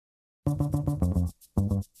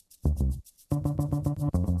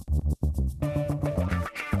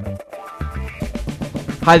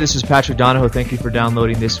Hi, this is Patrick Donahoe. Thank you for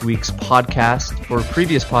downloading this week's podcast. For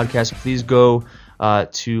previous podcasts, please go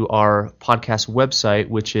to our podcast website,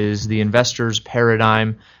 which is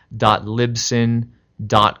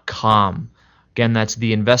theinvestorsparadigm.libsyn.com. Again, that's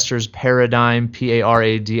theinvestorsparadigm,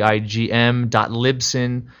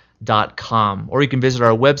 paradigm.libsyn.com. Or you can visit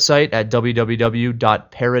our website at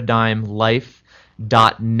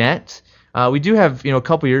www.paradigmlife.net. We do have a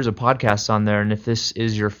couple years of podcasts on there, and if this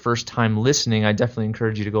is your first time listening, I definitely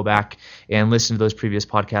encourage you to go back and listen to those previous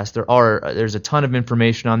podcasts. There's a ton of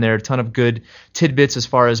information on there, a ton of good tidbits as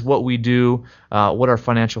far as what we do, what our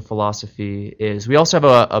financial philosophy is. We also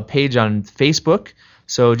have a page on Facebook,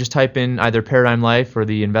 so just type in either Paradigm Life or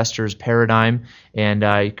the Investor's Paradigm, and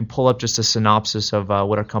you can pull up just a synopsis of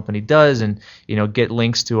what our company does, and get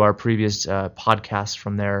links to our previous podcasts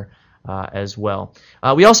from there. As well.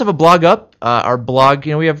 We also have a blog up. Our blog,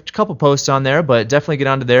 we have a couple posts on there, but definitely get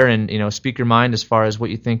onto there and speak your mind as far as what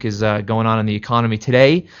you think is going on in the economy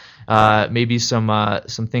today. Maybe some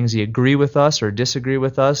things you agree with us or disagree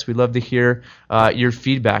with us. We'd love to hear your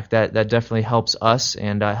feedback. That definitely helps us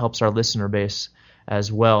and helps our listener base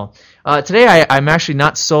as well. Today I'm actually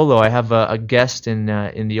not solo. I have a guest in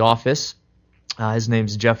the office. His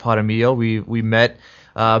name's Jeff Jaramillo. We met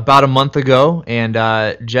about a month ago, and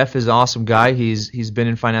Jeff is an awesome guy. He's been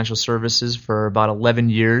in financial services for about 11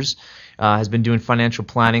 years, has been doing financial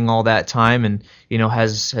planning all that time, and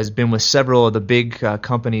has been with several of the big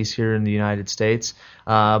companies here in the United States.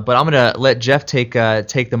 But I'm going to let Jeff take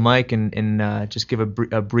the mic and just give a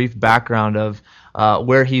brief background of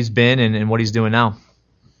where he's been and what he's doing now.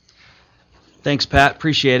 Thanks, Pat.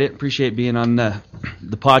 Appreciate it. Appreciate being on the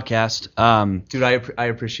podcast. Dude, I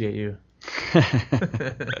appreciate you.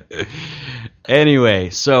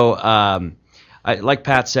 Anyway, so like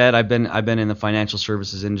Pat said, I've been in the financial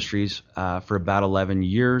services industries for about 11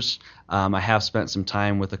 years. I have spent some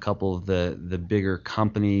time with a couple of the bigger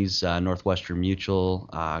companies, Northwestern Mutual,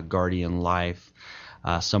 Guardian Life,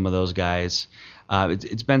 some of those guys.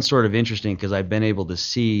 It's been sort of interesting because I've been able to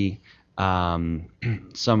see some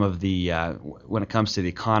of the when it comes to the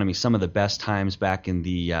economy, some of the best times back in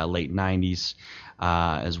the late 90s.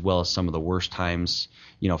 As well as some of the worst times,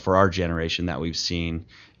 for our generation that we've seen,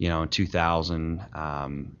 in 2000,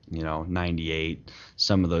 98,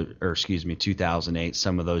 2008,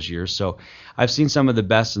 some of those years. So I've seen some of the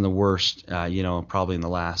best and the worst, probably in the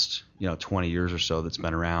last, 20 years or so that's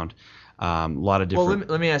been around. A lot of different. Well,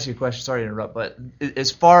 let me ask you a question. Sorry to interrupt, but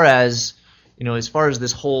as far as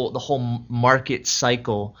the whole market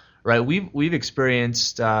cycle. Right, we've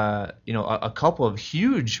experienced a couple of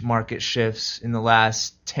huge market shifts in the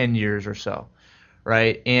last 10 years or so,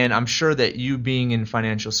 right? And I'm sure that you being in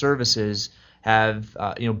financial services have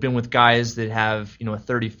been with guys that have a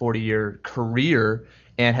 30, 40-year career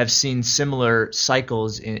and have seen similar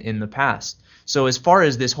cycles in the past. So as far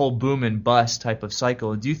as this whole boom and bust type of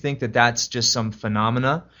cycle, do you think that that's just some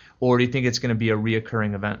phenomena, or do you think it's going to be a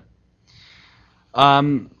reoccurring event?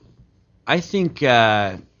 I think.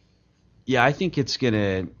 Yeah, I think it's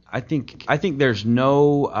gonna. I think there's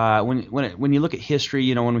no when you look at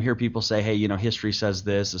history, when we hear people say, hey, history says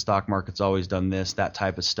this, the stock market's always done this, that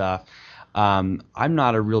type of stuff. I'm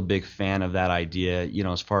not a real big fan of that idea,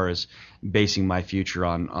 as far as basing my future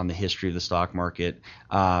on the history of the stock market,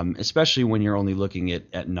 especially when you're only looking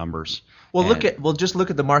at numbers. Well, just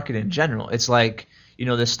look at the market in general. It's like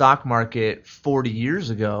the stock market 40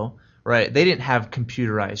 years ago, right? They didn't have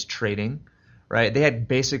computerized trading. Right, they had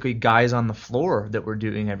basically guys on the floor that were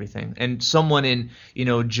doing everything, and someone in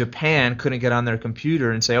Japan couldn't get on their computer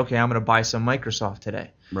and say, "Okay, I'm going to buy some Microsoft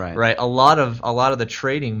today." Right. A lot of the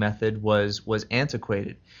trading method was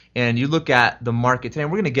antiquated, and you look at the market today.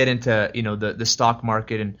 And we're going to get into the stock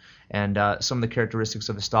market and some of the characteristics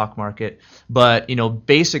of the stock market, but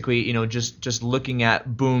basically just looking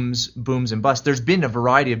at booms and busts. There's been a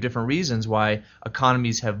variety of different reasons why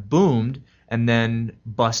economies have boomed and then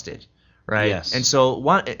busted. Right. Yes. And so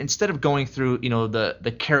instead of going through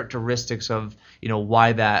the characteristics of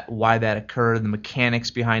why that occurred, the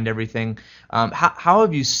mechanics behind everything, how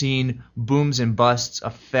have you seen booms and busts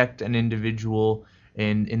affect an individual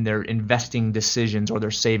in their investing decisions or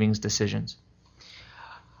their savings decisions?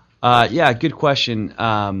 Yeah, good question.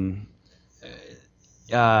 Booms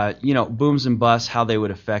and busts, how they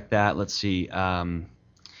would affect that. Let's see. When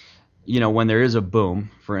there is a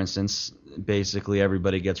boom, for instance, basically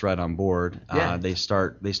everybody gets right on board. Yeah. They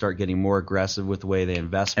start getting more aggressive with the way they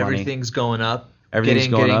invest money. Everything's going up.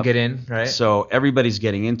 Get in, right? So everybody's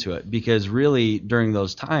getting into it because really during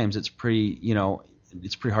those times it's pretty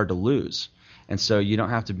hard to lose. And so you don't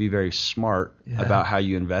have to be very smart about how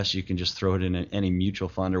you invest. You can just throw it in any mutual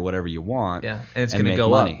fund or whatever you want. Yeah, and it's going to make go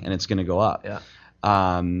money, up. and it's going to go up. Yeah.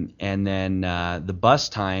 And then the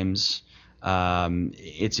bust times,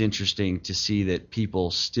 it's interesting to see that people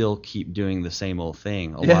still keep doing the same old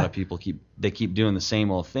thing. A lot of people keep doing the same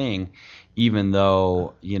old thing, even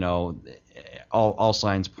though all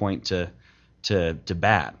signs point to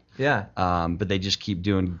bad. Yeah. But they just keep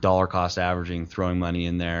doing dollar cost averaging, throwing money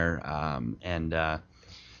in there,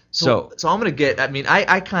 So I'm going to get,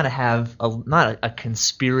 I kind of have not a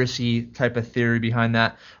conspiracy type of theory behind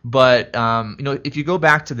that, but if you go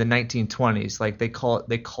back to the 1920s, like they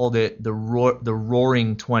called it the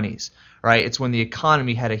roaring 20s, right? It's when the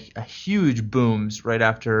economy had a huge booms right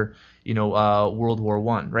after, World War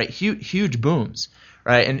I, right? Huge booms,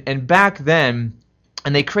 right? And back then,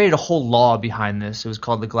 and they created a whole law behind this. It was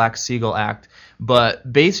called the Glass-Steagall Act.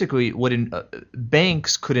 But basically,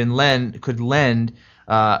 banks could lend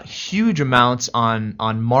huge amounts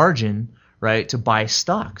on margin, right, to buy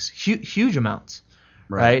stocks, huge amounts,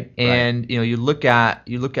 right? And you look at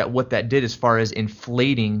what that did as far as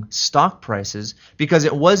inflating stock prices, because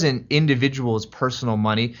it wasn't individuals' personal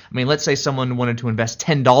money. I mean, let's say someone wanted to invest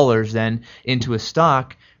 $10 then into a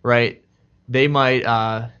stock, right? They might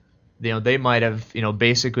have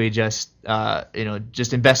basically just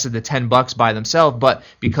invested the $10 by themselves, but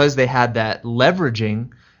because they had that leveraging,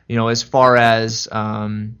 as far as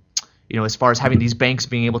having these banks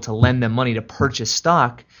being able to lend them money to purchase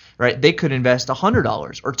stock, right? They could invest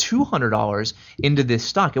 $100 or $200 into this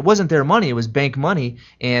stock. It wasn't their money; it was bank money,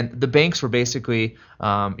 and the banks were basically,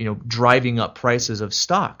 driving up prices of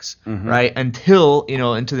stocks, right? Until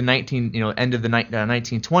into the end of the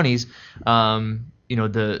 1920s.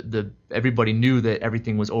 Everybody knew that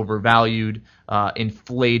everything was overvalued,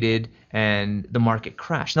 inflated, and the market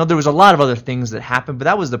crashed. Now, there was a lot of other things that happened, but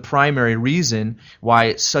that was the primary reason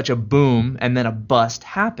why such a boom and then a bust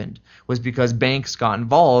happened, was because banks got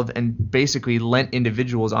involved and basically lent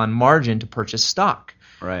individuals on margin to purchase stock.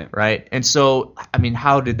 Right. And so,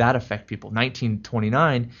 how did that affect people?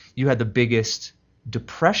 1929, you had the biggest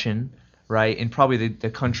depression, right, in probably the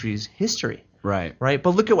country's history. Right. But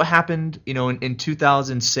look at what happened, in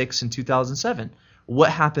 2006 and 2007.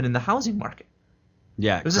 What happened in the housing market?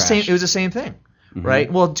 Yeah, it was the same thing,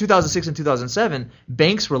 right? Well, in 2006 and 2007,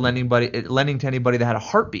 banks were lending to anybody that had a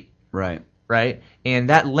heartbeat. Right. And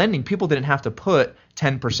that lending, people didn't have to put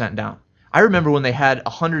 10% down. I remember when they had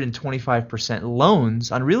 125%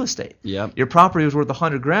 loans on real estate. Yep. Your property was worth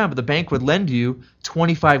 $100,000, but the bank would lend you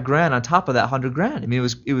 $25,000 on top of that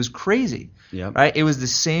 $100,000. It was crazy. Yep. Right? It was the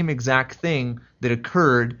same exact thing that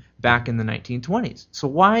occurred back in the 1920s. So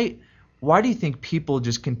why do you think people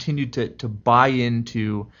just continue to buy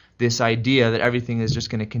into this idea that everything is just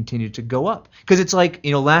going to continue to go up? Because it's like,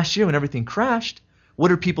 last year when everything crashed, what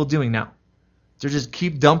are people doing now? They just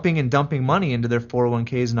keep dumping money into their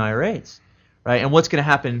 401ks and IRAs, right? And what's going to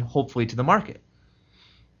happen, hopefully, to the market?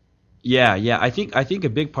 Yeah. I think a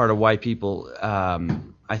big part of why people,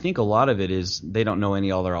 I think a lot of it is they don't know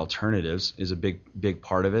any other alternatives. Is a big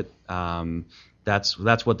part of it.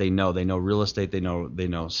 That's what they know. They know real estate. They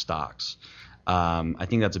know stocks. I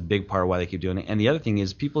think that's a big part of why they keep doing it. And the other thing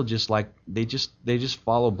is people just they just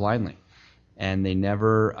follow blindly. And they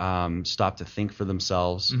never stop to think for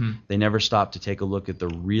themselves. They never stop to take a look at the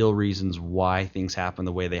real reasons why things happen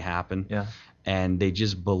the way they happen. Yeah. And they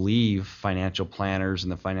just believe financial planners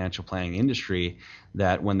in the financial planning industry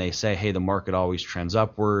that when they say, hey, the market always trends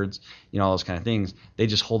upwards, all those kind of things, they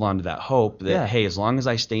just hold on to that hope that, hey, as long as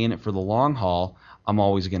I stay in it for the long haul, I'm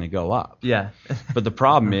always going to go up. Yeah. But the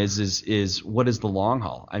problem is what is the long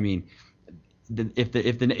haul? I mean,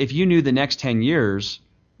 if you knew the next 10 years,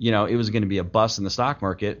 it was going to be a bust in the stock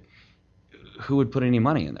market, who would put any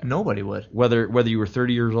money in there? Nobody would. Whether you were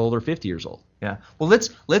 30 years old or 50 years old. Yeah. Well,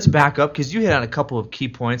 let's back up, because you hit on a couple of key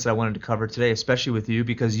points that I wanted to cover today, especially with you,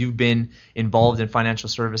 because you've been involved in financial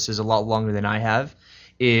services a lot longer than I have,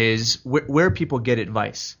 is where people get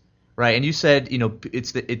advice, right? And you said,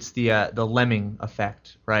 it's the lemming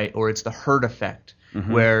effect, right? Or it's the herd effect,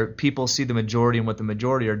 where people see the majority and what the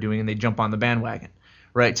majority are doing and they jump on the bandwagon.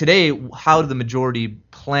 Right. Today, how do the majority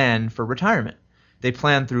plan for retirement? They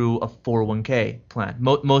plan through a 401k plan.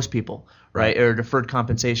 Most people, right? Or a deferred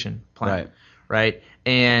compensation plan. Right.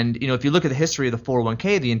 And, if you look at the history of the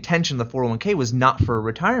 401k, the intention of the 401k was not for a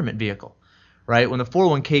retirement vehicle. Right. When the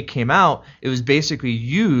 401k came out, it was basically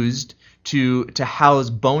used to house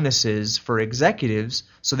bonuses for executives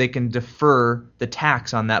so they can defer the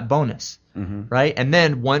tax on that bonus. Right. And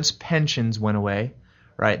then once pensions went away,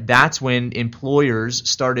 right? That's when employers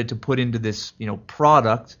started to put into this,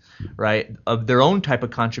 product, right, of their own type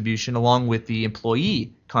of contribution along with the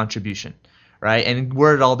employee contribution, right? And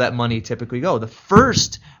where did all that money typically go?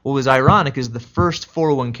 What was ironic is the first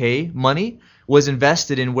 401k money was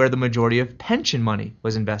invested in where the majority of pension money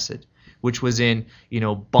was invested, which was in,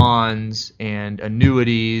 bonds and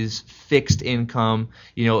annuities, fixed income,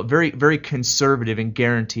 very, very conservative and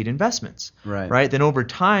guaranteed investments. Right. Then over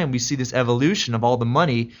time, we see this evolution of all the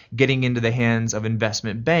money getting into the hands of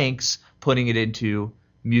investment banks, putting it into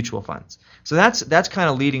mutual funds. So that's kind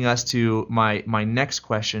of leading us to my next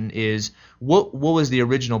question is what was the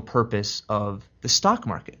original purpose of the stock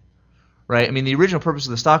market? Right? I mean, the original purpose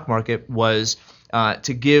of the stock market was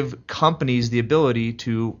to give companies the ability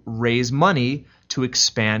to raise money to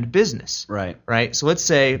expand business. Right. So let's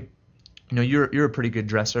say, you're a pretty good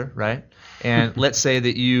dresser, right? And let's say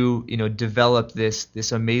that you developed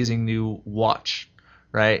this amazing new watch,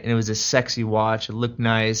 right? And it was a sexy watch, it looked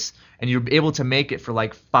nice, and you're able to make it for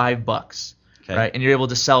like $5, okay, right? And you're able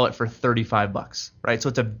to sell it for $35, right? So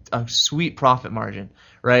it's a sweet profit margin,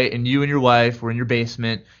 right? And you and your wife were in your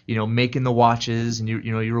basement, making the watches, and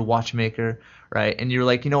you're a watchmaker, right? And you're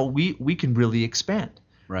like, we can really expand,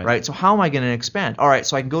 right? So how am I going to expand? All right,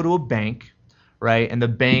 so I can go to a bank, right? And the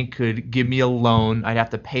bank could give me a loan. I'd have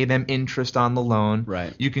to pay them interest on the loan.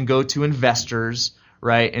 Right. You can go to investors,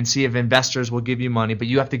 right, and see if investors will give you money, but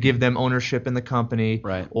you have to give them ownership in the company,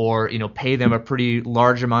 right, or pay them a pretty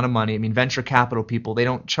large amount of money. I mean, venture capital people, they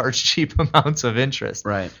don't charge cheap amounts of interest,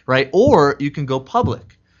 right? Or you can go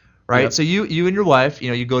public, right? Yep. So you and your wife,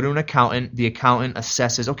 you go to an accountant. The accountant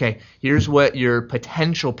assesses, okay, here's what your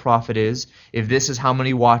potential profit is if this is how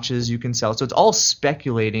many watches you can sell. So it's all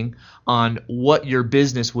speculating on what your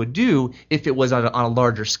business would do if it was on a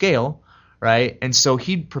larger scale. Right, and so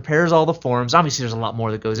he prepares all the forms. Obviously, there's a lot more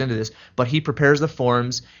that goes into this, but he prepares the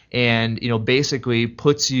forms and basically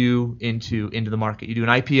puts you into the market. You do an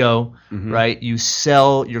IPO, mm-hmm, right? You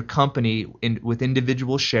sell your company with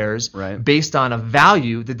individual shares, right, based on a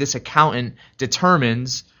value that this accountant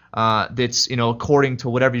determines that's according to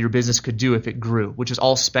whatever your business could do if it grew, which is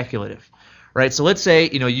all speculative, right? So let's say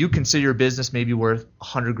you consider your business maybe worth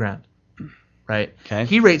 $100,000, right? Okay.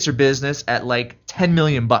 He rates your business at like $10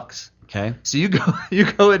 million. Okay. So you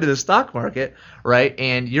go into the stock market, right,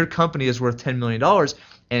 and your company is worth $10 million,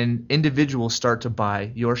 and individuals start to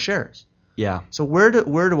buy your shares. Yeah. So where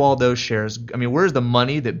do all those shares? I mean, where's the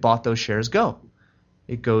money that bought those shares go?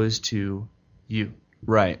 It goes to you.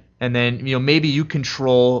 Right. And then maybe you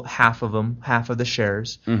control half of the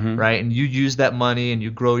shares, mm-hmm, right? And you use that money and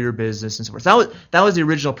you grow your business and so forth. That was the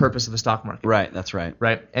original purpose of the stock market. Right. That's right.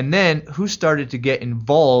 Right. And then who started to get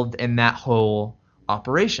involved in that whole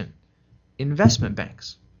operation? Investment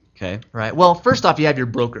banks. Okay. Right. Well, first off, you have your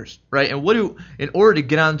brokers, right? And in order to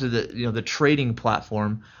get onto the trading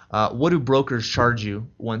platform, what do brokers charge you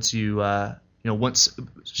once once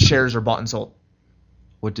shares are bought and sold?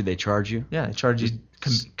 What do they charge you? Yeah, they charge you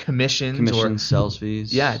commissions or sales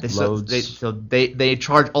fees. Yeah, loads. they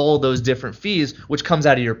charge all those different fees, which comes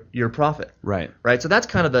out of your profit. Right. Right. So that's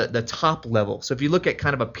kind of the top level. So if you look at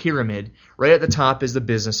kind of a pyramid, right at the top is the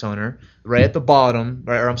business owner. Right at the bottom,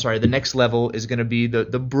 the next level is going to be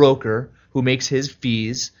the broker who makes his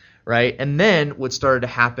fees. Right. And then what started to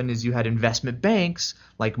happen is you had investment banks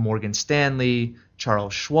like Morgan Stanley,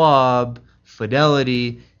 Charles Schwab,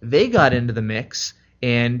 Fidelity. They got into the mix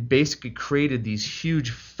and basically created these huge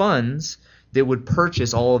funds that would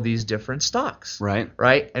purchase all of these different stocks. Right.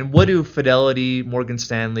 Right? And what do Fidelity, Morgan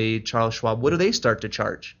Stanley, Charles Schwab, what do they start to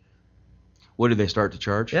charge? What do they start to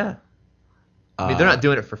charge? Yeah. I mean, they're not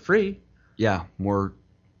doing it for free. Yeah. More.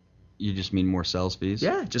 You just mean more sales fees?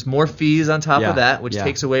 Yeah, just more fees on top of that, which yeah,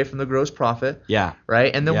 takes away from the gross profit. Yeah.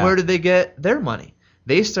 Right? And then yeah, where did they get their money?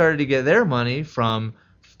 They started to get their money from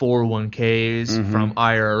 401ks, mm-hmm, from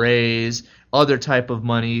IRAs, other type of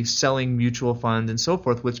money, selling mutual funds and so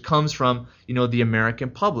forth, which comes from, the American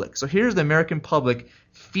public. So here's the American public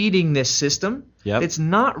feeding this system. Yep. It's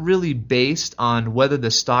not really based on whether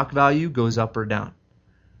the stock value goes up or down,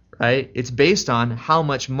 right? It's based on how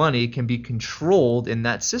much money can be controlled in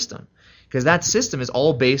that system, because that system is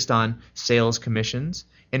all based on sales commissions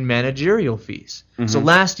and managerial fees. Mm-hmm. So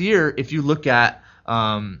last year, if you look at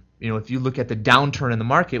if you look at the downturn in the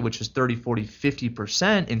market, which was 30, 40,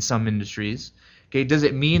 50% in some industries, okay, does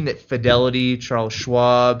it mean that Fidelity, Charles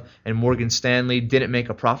Schwab, and Morgan Stanley didn't make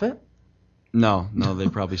a profit? No, they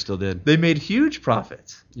probably still did. They made huge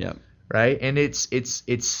profits. Yeah. right? And it's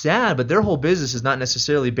sad, but their whole business is not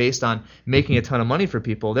necessarily based on making a ton of money for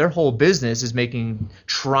people. Their whole business is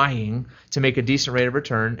trying to make a decent rate of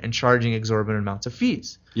return and charging exorbitant amounts of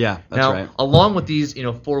fees. Yeah, that's now, right. Along with these,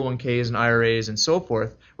 401ks and IRAs and so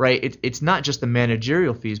forth, right? It's not just the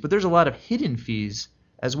managerial fees, but there's a lot of hidden fees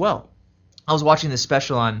as well. I was watching this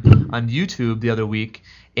special on YouTube the other week,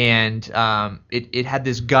 and it had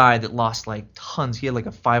this guy that lost like tons. He had like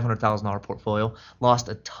a $500,000 portfolio, lost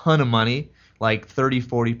a ton of money, like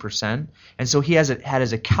 30-40%. And so he had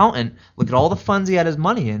his accountant look at all the funds he had his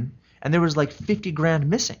money in, and there was like 50 grand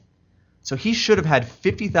missing. So he should have had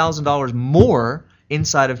 $50,000 more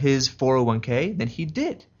inside of his 401k than he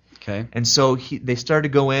did. Okay. And so they started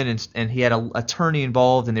to go in, and he had an attorney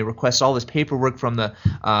involved, and they requested all this paperwork from the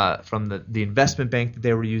investment bank that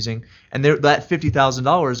they were using, and that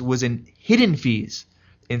 $50,000 was in hidden fees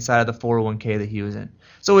inside of the 401k that he was in.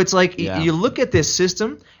 So it's like you look at this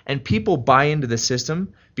system, and people buy into the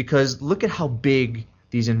system because look at how big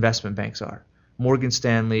these investment banks are. Morgan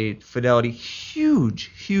Stanley, Fidelity,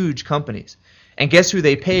 huge companies. And guess who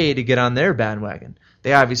they pay to get on their bandwagon?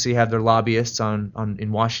 They obviously have their lobbyists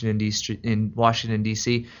in Washington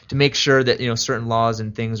D.C. to make sure that certain laws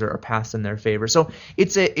and things are passed in their favor. So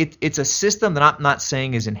it's a system that I'm not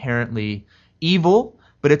saying is inherently evil,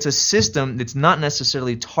 but it's a system that's not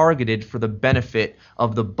necessarily targeted for the benefit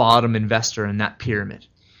of the bottom investor in that pyramid.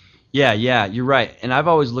 Yeah, you're right. And I've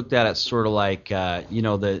always looked at it sort of like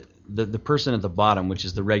the person at the bottom, which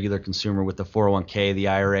is the regular consumer with the 401k, the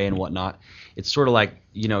IRA, and whatnot. It's sort of like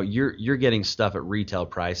you're getting stuff at retail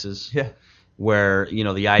prices. Yeah. Where the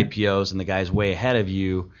IPOs and the guys way ahead of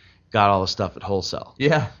you got all the stuff at wholesale.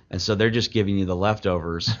 Yeah. And so they're just giving you the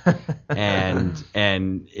leftovers, and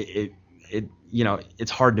it's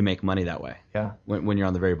hard to make money that way. Yeah. When you're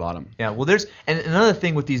on the very bottom. Yeah. Well, there's another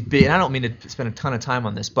thing with these big, and I don't mean to spend a ton of time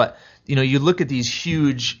on this, but you look at these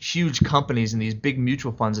huge companies and these big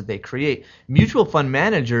mutual funds that they create. Mutual fund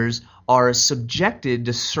managers are subjected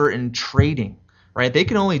to certain trading, right? They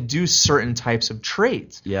can only do certain types of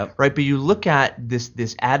trades. Yep. Right. But you look at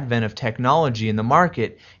this advent of technology in the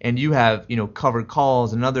market, and you have covered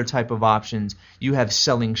calls and other type of options. You have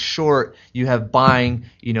selling short. You have buying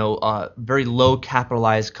very low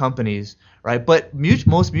capitalized companies. Right. But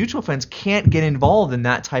most mutual funds can't get involved in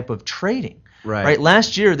that type of trading. Right.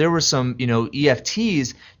 Last year there were some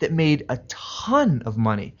EFTs that made a ton of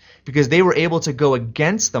money because they were able to go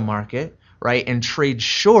against the market, right, and trade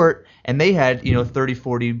short, and they had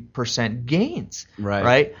 30-40% gains.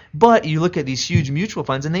 Right. But you look at these huge mutual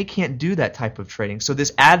funds, and they can't do that type of trading. So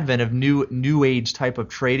this advent of new age type of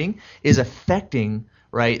trading is affecting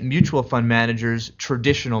mutual fund managers'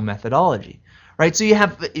 traditional methodology. Right, so you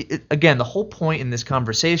have, again, the whole point in this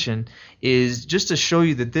conversation is just to show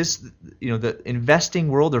you that this, the investing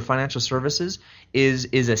world or financial services is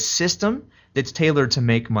a system that's tailored to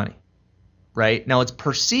make money. Right, now it's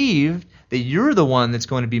perceived that you're the one that's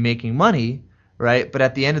going to be making money, right? But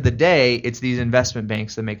at the end of the day, it's these investment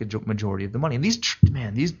banks that make a majority of the money. And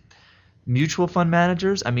these mutual fund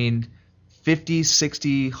managers, I mean, $50,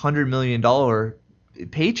 $60, $100 million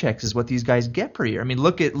paychecks is what these guys get per year. I mean,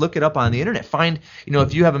 look it up on the internet. Find,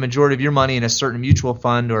 if you have a majority of your money in a certain mutual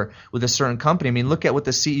fund or with a certain company, I mean, look at what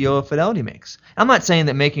the CEO of Fidelity makes. I'm not saying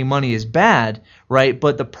that making money is bad, right?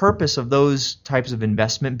 But the purpose of those types of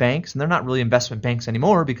investment banks, and they're not really investment banks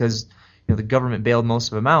anymore because the government bailed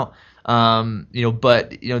most of them out.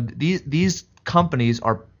 These companies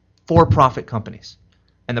are for-profit companies,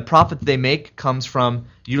 and the profit that they make comes from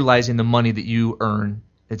utilizing the money that you earn.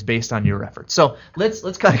 It's based on your efforts. So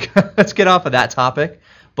let's get off of that topic.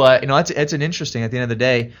 But it's an interesting at the end of the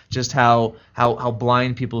day just how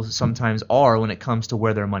blind people sometimes are when it comes to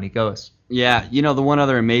where their money goes. Yeah, the one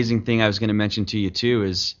other amazing thing I was going to mention to you too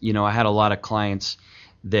is I had a lot of clients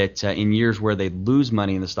that in years where they'd lose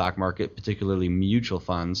money in the stock market, particularly mutual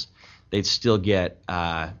funds, they'd still get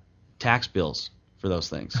tax bills for those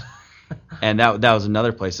things. And that was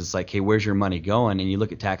another place. It's like, hey, where's your money going? And you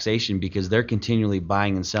look at taxation because they're continually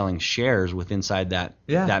buying and selling shares inside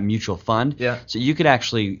that mutual fund. Yeah. So you could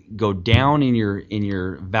actually go down in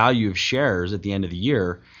your value of shares at the end of the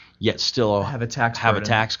year, yet still have a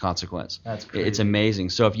tax consequence. That's crazy. It's amazing.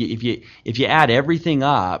 So if you add everything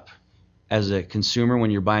up as a consumer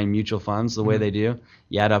when you're buying mutual funds the way they do,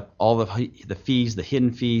 you add up all the fees, the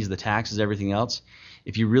hidden fees, the taxes, everything else.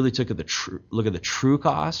 If you really look at the true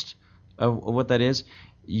cost of what that is,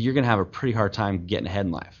 you're going to have a pretty hard time getting ahead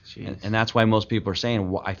in life. And that's why most people are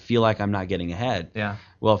saying, well, I feel like I'm not getting ahead. Yeah.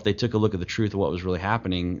 Well, if they took a look at the truth of what was really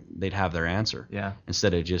happening, they'd have their answer. Yeah.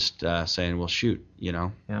 Instead of just saying, well, shoot,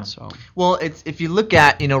 Yeah. So. Well, if you look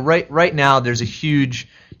at, right now there's a huge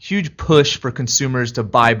huge push for consumers to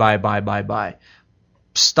buy.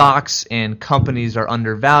 Stocks and companies are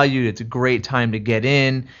undervalued. It's a great time to get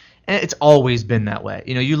in. And it's always been that way.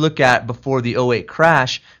 You look at before the '08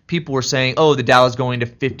 crash, people were saying, oh, the Dow is going to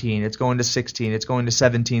 15, it's going to 16, it's going to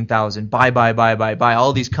 17,000. Buy.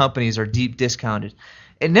 All these companies are deep discounted.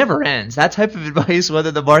 It never ends. That type of advice,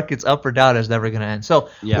 whether the market's up or down, is never going to end. So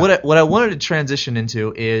what I wanted to transition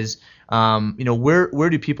into is, where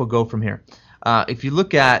do people go from here? If you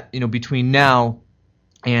look at, between now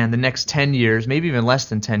and the next 10 years, maybe even less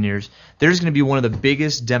than 10 years, there's going to be one of the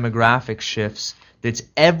biggest demographic shifts that's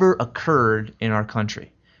ever occurred in our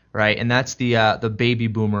country, right? And that's the baby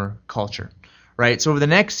boomer culture, right? So over the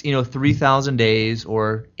next 3,000 days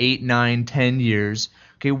or 8, 9, 10 years,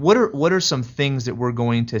 okay, what are some things that we're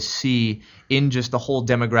going to see in just the whole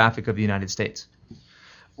demographic of the United States?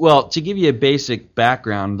 Well, to give you a basic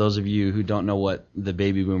background, those of you who don't know what the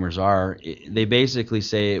baby boomers are, they basically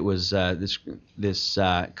say it was this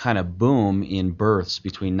kind of boom in births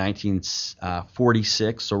between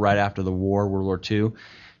 1946, so right after the war, World War II,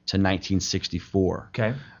 to 1964.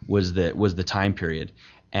 Okay, was the time period.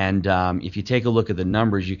 And if you take a look at the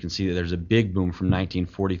numbers, you can see that there's a big boom from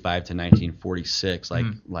 1945 to 1946,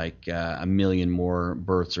 like a million more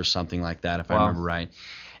births or something like that, if I remember right.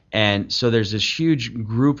 And so there's this huge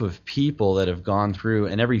group of people that have gone through,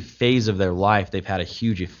 and every phase of their life, they've had a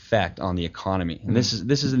huge effect on the economy. And this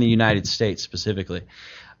is in the United States specifically.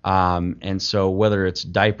 And so whether it's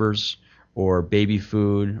diapers or baby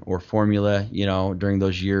food or formula, during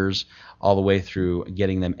those years, all the way through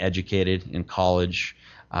getting them educated in college,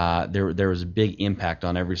 there was a big impact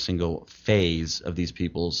on every single phase of these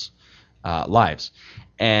people's lives.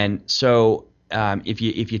 And so if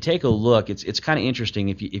you take a look, it's kind of interesting.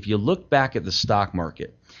 If you look back at the stock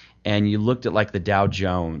market and you looked at like the Dow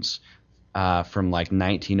Jones from like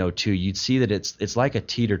 1902, you'd see that it's like a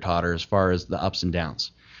teeter-totter as far as the ups and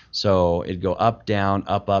downs. So it'd go up, down,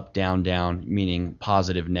 down, meaning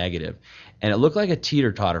positive, negative. And it looked like a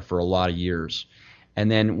teeter-totter for a lot of years. And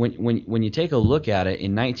then when you take a look at it,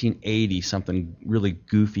 in 1980, something really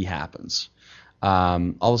goofy happens.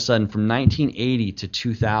 All of a sudden, from 1980 to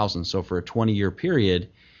 2000, so for a 20-year period,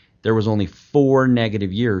 there was only 4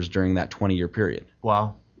 negative years during that 20-year period.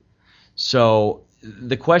 Wow. So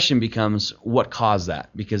the question becomes, what caused that?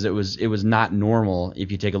 Because it was not normal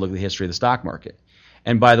if you take a look at the history of the stock market.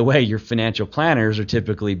 And by the way, your financial planners are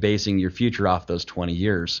typically basing your future off those 20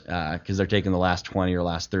 years because they're taking the last 20 or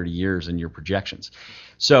last 30 years in your projections.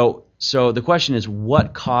 So the question is,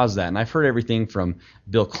 what caused that? And I've heard everything from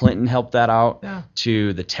Bill Clinton helped that out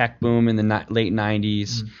to the tech boom in the late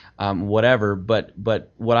 90s, whatever. But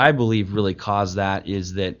what I believe really caused that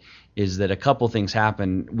is that a couple things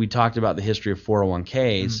happened. We talked about the history of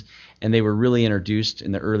 401ks, and they were really introduced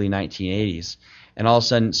in the early 1980s. And all of a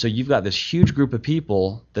sudden, so you've got this huge group of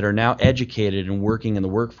people that are now educated and working in the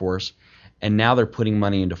workforce, and now they're putting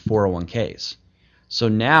money into 401ks. So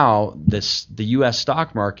now the U.S.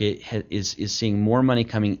 stock market is seeing more money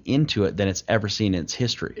coming into it than it's ever seen in its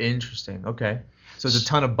history. Interesting. Okay. So there's a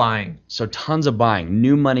ton of buying. So tons of buying,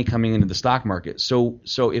 new money coming into the stock market. So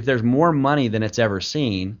if there's more money than it's ever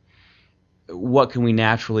seen, what can we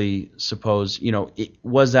naturally suppose?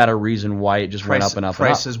 Was that a reason why it just went up and up and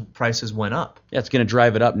up? Prices went up. Yeah, it's going to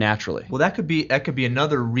drive it up naturally. Well, that could be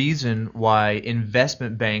another reason why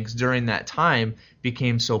investment banks during that time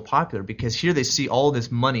became so popular, because here they see all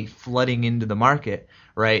this money flooding into the market,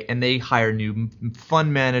 right? And they hire new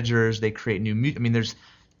fund managers. They create new. There's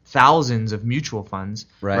thousands of mutual funds,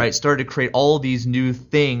 right? Started to create all these new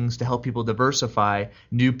things to help people diversify,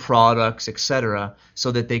 new products, etc.,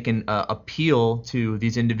 so that they can appeal to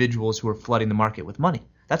these individuals who are flooding the market with money.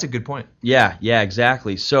 That's a good point. Yeah,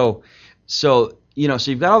 exactly. So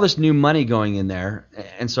you've got all this new money going in there,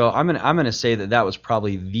 and so I'm gonna say that was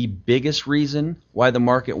probably the biggest reason why the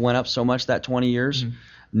market went up so much that 20 years.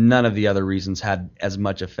 None of the other reasons had as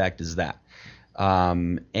much effect as that. So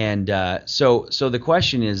the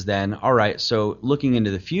question is then, all right, so looking into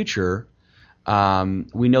the future,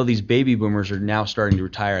 we know these baby boomers are now starting to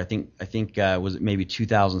retire. I think was it maybe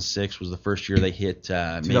 2006 was the first year they hit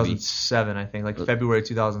 2007, I think, like February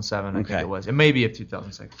 2007, I think it was. It may be of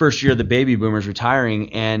 2006. First year the baby boomers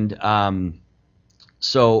retiring, and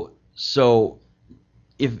so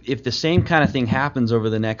if the same kind of thing happens over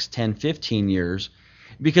the next 10, 15 years,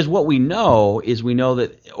 because what we know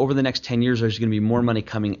that over the next 10 years there's going to be more money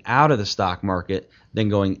coming out of the stock market than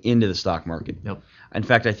going into the stock market. Yep. In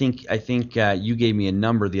fact, I think you gave me a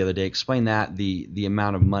number the other day. Explain that, the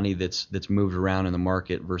amount of money that's moved around in the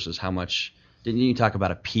market versus how much. Didn't you talk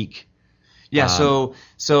about a peak? Yeah,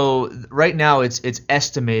 so right now it's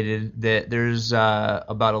estimated that there's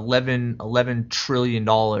about $11 trillion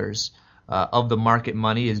of the market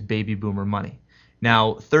money is baby boomer money.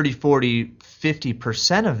 Now 30, 40,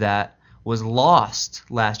 50% of that was lost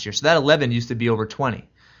last year. So that 11 used to be over 20,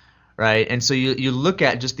 right? And so you look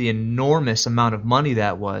at just the enormous amount of money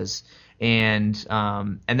that was, and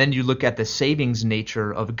then you look at the savings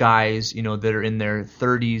nature of guys, that are in their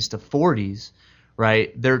 30s to 40s,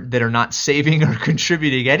 right? That are not saving or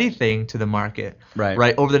contributing anything to the market,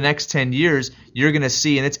 right? Over the next 10 years, you're going to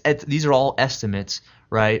see, and these are all estimates,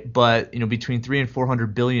 right? But between $300 and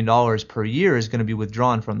 $400 billion per year is going to be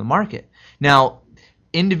withdrawn from the market. Now,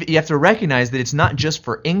 you have to recognize that it's not just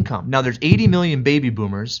for income. Now, there's 80 million baby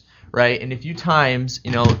boomers, right? And if you times,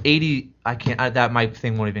 80, my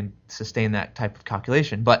thing won't even sustain that type of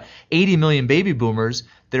calculation. But 80 million baby boomers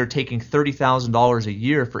that are taking $30,000 a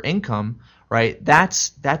year for income, right? That's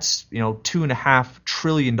 $2.5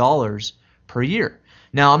 trillion per year.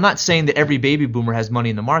 Now, I'm not saying that every baby boomer has money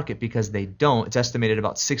in the market, because they don't. It's estimated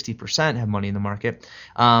about 60% have money in the market.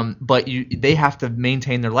 But they have to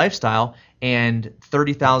maintain their lifestyle, and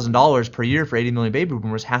 $30,000 per year for 80 million baby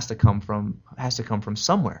boomers has to come from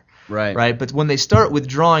somewhere. Right. But when they start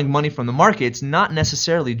withdrawing money from the market, it's not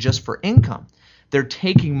necessarily just for income. They're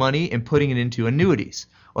taking money and putting it into annuities,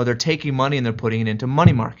 or they're taking money and they're putting it into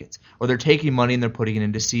money markets, or they're taking money and they're putting it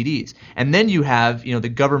into CDs. And then you have, the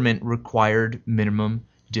government required minimum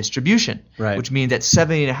distribution, which means at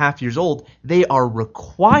 70.5 years old, they are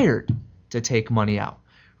required to take money out,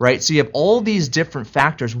 right? So you have all these different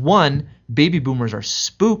factors. One, baby boomers are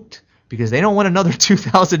spooked because they don't want another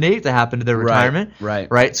 2008 to happen to their retirement,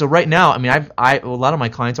 right? So right now, a lot of my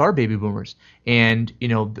clients are baby boomers, and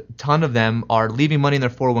a ton of them are leaving money in their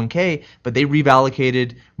 401k, but they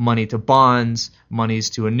reallocated money to bonds, monies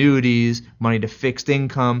to annuities, money to fixed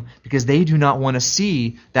income, because they do not want to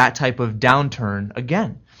see that type of downturn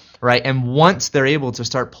again. Right, and once they're able to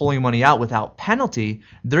start pulling money out without penalty,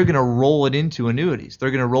 they're going to roll it into annuities.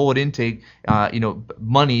 They're going to roll it into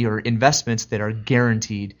money or investments that are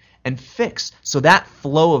guaranteed and fixed. So that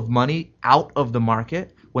flow of money out of the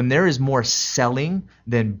market, when there is more selling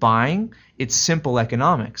than buying, it's simple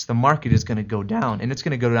economics. The market is going to go down, and it's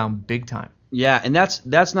going to go down big time. Yeah, and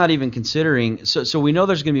that's not even considering. So we know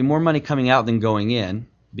there's going to be more money coming out than going in,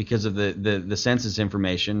 because of the census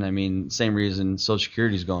information. Same reason Social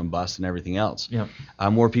Security is going bust and everything else. Yep.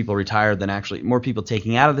 More people retired more people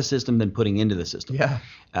taking out of the system than putting into the system.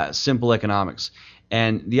 Yeah. Simple economics.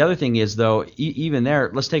 And the other thing is, though, even there,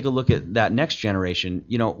 let's take a look at that next generation.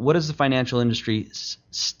 What is the financial industry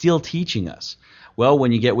still teaching us? Well,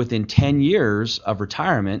 when you get within 10 years of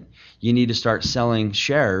retirement, you need to start selling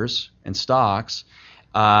shares and stocks,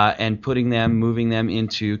 and moving them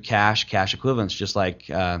into cash equivalents, just like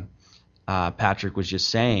Patrick was just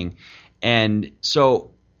saying. And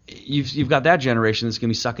so you've got that generation that's going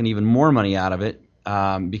to be sucking even more money out of it,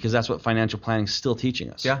 because that's what financial planning is still teaching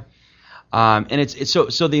us. Yeah. And it's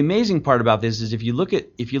so the amazing part about this is if you look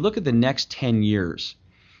at the next 10 years,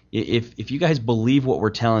 if you guys believe what we're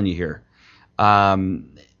telling you here,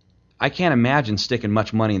 I can't imagine sticking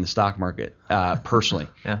much money in the stock market personally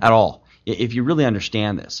at all. If you really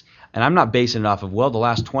understand this. And I'm not basing it off of, the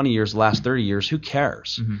last 20 years, the last 30 years, who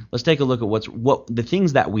cares? Mm-hmm. Let's take a look at what the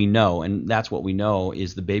things that we know, and that's what we know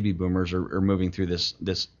is the baby boomers are moving through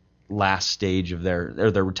this last stage of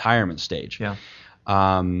their retirement stage. Yeah.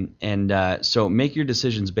 So make your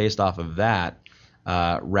decisions based off of that,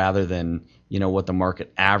 rather than what the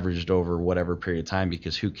market averaged over whatever period of time,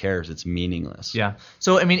 because who cares? It's meaningless. Yeah.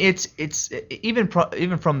 So it's even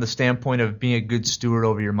from the standpoint of being a good steward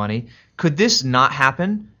over your money, could this not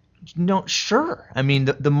happen? No, sure.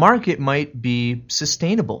 The market might be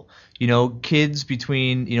sustainable. Kids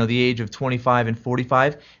between the age of 25 and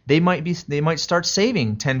 45, they might start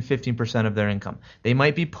saving 10-15% of their income. They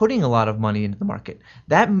might be putting a lot of money into the market.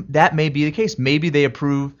 That may be the case. Maybe they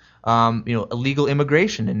approve illegal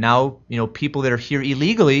immigration, and now people that are here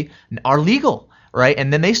illegally are legal, right?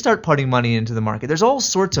 And then they start putting money into the market. There's all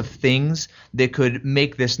sorts of things that could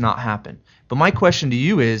make this not happen. But my question to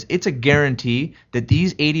you is, it's a guarantee that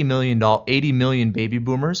these 80 million baby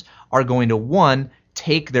boomers are going to, one,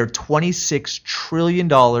 take their $26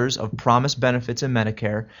 trillion of promised benefits in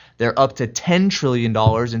Medicare. They're up to $10 trillion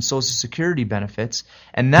in Social Security benefits,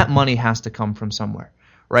 and that money has to come from somewhere.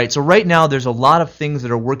 Right. So right now there's a lot of things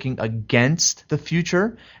that are working against the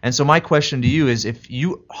future. And so my question to you is, if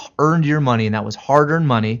you earned your money, and that was hard-earned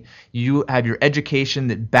money, you have your education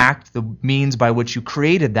that backed the means by which you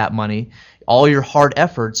created that money, all your hard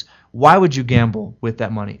efforts, Why would you gamble with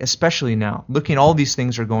that money, especially now? Looking, all these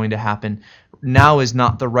things are going to happen. Now is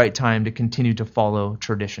not the right time to continue to follow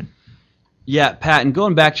tradition. Yeah, Pat, and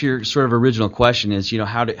going back to your sort of original question is,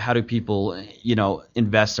 how do people,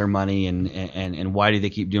 invest their money and why do they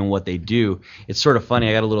keep doing what they do? It's sort of funny.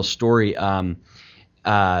 I got a little story. The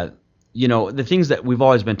things that we've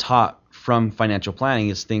always been taught from financial planning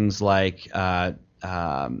is things like dollar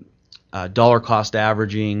cost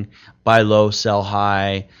averaging, buy low, sell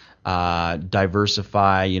high,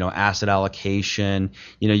 diversify, asset allocation.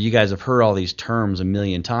 You guys have heard all these terms a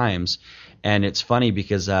million times. And it's funny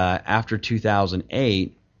because after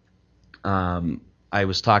 2008, I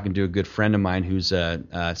was talking to a good friend of mine who's a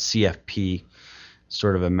CFP,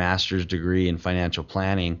 sort of a master's degree in financial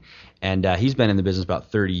planning. And he's been in the business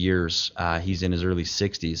about 30 years. He's in his early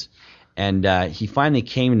 60s. And he finally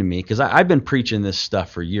came to me because I've been preaching this stuff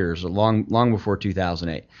for years, long before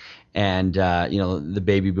 2008. And the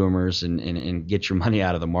baby boomers and get your money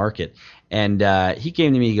out of the market. And he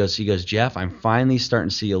came to me. He goes, Jeff, I'm finally starting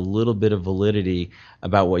to see a little bit of validity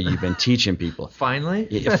about what you've been teaching people.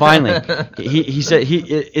 Finally. Finally, he said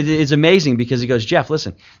it is amazing because he goes, Jeff,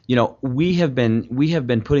 listen, we have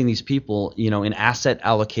been putting these people, in asset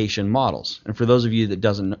allocation models. And for those of you that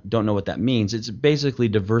don't know what that means, it's basically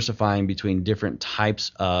diversifying between different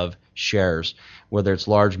types of shares, whether it's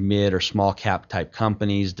large, mid, or small cap type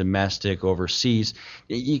companies, domestic, overseas.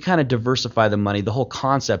 You kind of diversify the money. The whole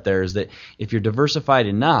concept there is that if you're diversified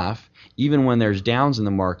enough, even when there's downs in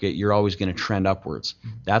the market, you're always going to trend upwards.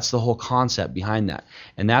 That's the whole concept behind that.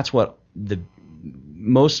 And that's what the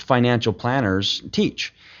most financial planners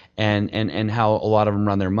teach. And how a lot of them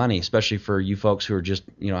run their money, especially for you folks who are just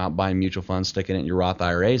out buying mutual funds, sticking it in your Roth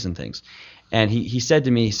IRAs and things. And he said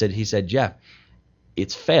to me, he said, Jeff,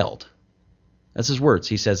 it's failed. That's his words.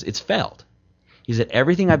 He says, it's failed. He said,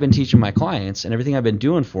 everything I've been teaching my clients and everything I've been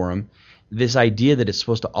doing for them, this idea that it's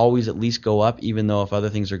supposed to always at least go up, even though if other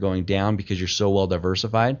things are going down because you're so well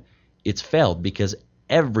diversified, it's failed because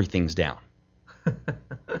everything's down.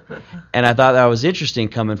 And I thought that was interesting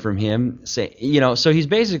coming from him. So he's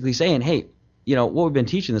basically saying, hey, what we've been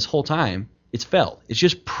teaching this whole time, it's failed. It's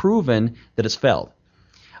just proven that it's failed,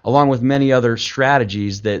 along with many other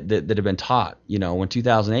strategies that have been taught. When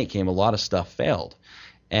 2008 came, a lot of stuff failed.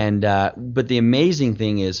 And but the amazing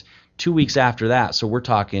thing is, 2 weeks after that, so we're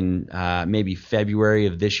talking maybe February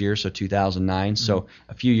of this year, so 2009, so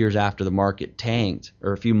a few years after the market tanked,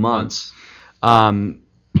 or a few months, I'm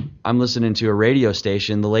listening to a radio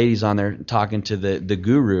station. The lady's on there talking to the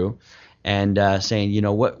guru and saying,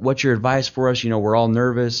 what's your advice for us? We're all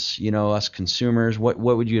nervous, us consumers. What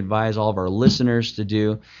would you advise all of our listeners to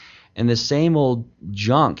do? And the same old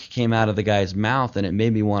junk came out of the guy's mouth, and it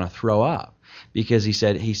made me want to throw up. Because he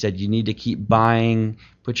said you need to keep buying,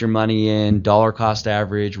 put your money in, dollar cost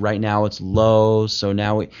average. Right now it's low, so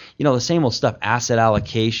now the same old stuff, asset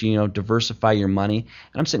allocation, diversify your money.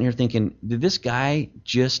 And I'm sitting here thinking, did this guy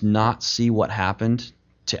just not see what happened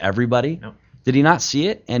to everybody? No. Did he not see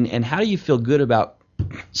it? And how do you feel good about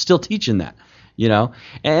still teaching that?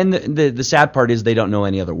 And the sad part is they don't know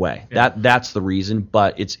any other way. Yeah. That's the reason,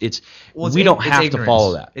 but we don't have to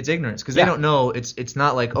follow that. It's ignorance because they don't know. It's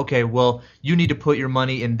not like, okay, well, you need to put your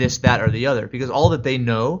money in this, that, or the other, because all that they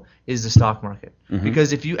know is the stock market. Mm-hmm.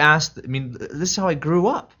 Because if you ask, this is how I grew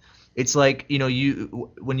up. It's like,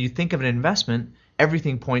 when you think of an investment,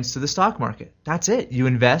 everything points to the stock market. That's it. You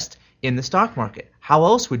invest in the stock market. How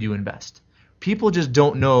else would you invest? People just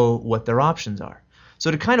don't know what their options are. So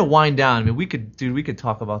to kind of wind down, we could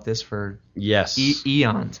talk about this for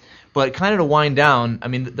eons. But kind of to wind down,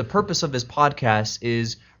 the purpose of this podcast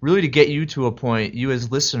is really to get you to a point, you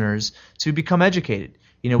as listeners, to become educated.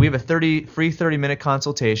 We have a free 30-minute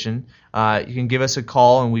consultation. You can give us a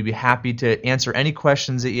call, and we'd be happy to answer any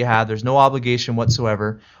questions that you have. There's no obligation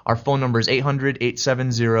whatsoever. Our phone number is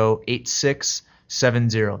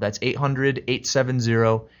 800-870-8670. That's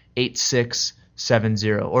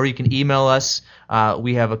 800-870-8670. Or you can email us.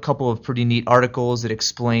 We have a couple of pretty neat articles that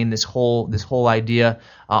explain this whole idea.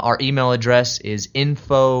 Our email address is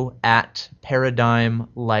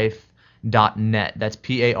info@paradigmlife.net. That's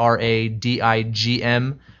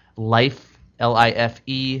PARADIGM life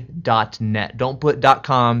life.net. Don't put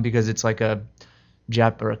 .com because it's like a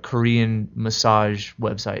Jap or a Korean massage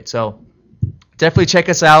website. So definitely check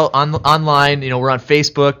us out online. We're on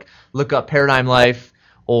Facebook. Look up Paradigm Life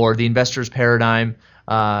or the Investor's Paradigm.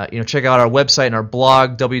 Check out our website and our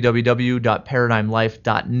blog,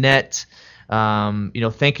 www.paradigmlife.net.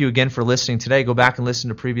 Thank you again for listening today. Go back and listen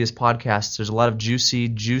to previous podcasts. There's a lot of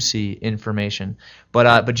juicy information.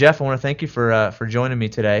 But Jeff, I want to thank you for joining me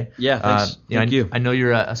today. Yeah, thanks. Thank you. I know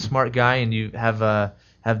you're a smart guy, and you have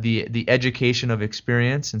have the education of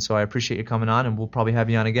experience. And so I appreciate you coming on, and we'll probably have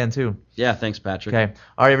you on again too. Yeah, thanks, Patrick. Okay.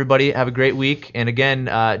 All right, everybody, have a great week. And again,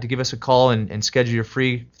 to give us a call and schedule your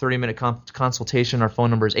free 30-minute consultation, our phone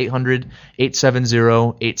number is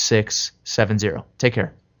 800-870-8670. Take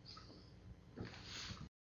care.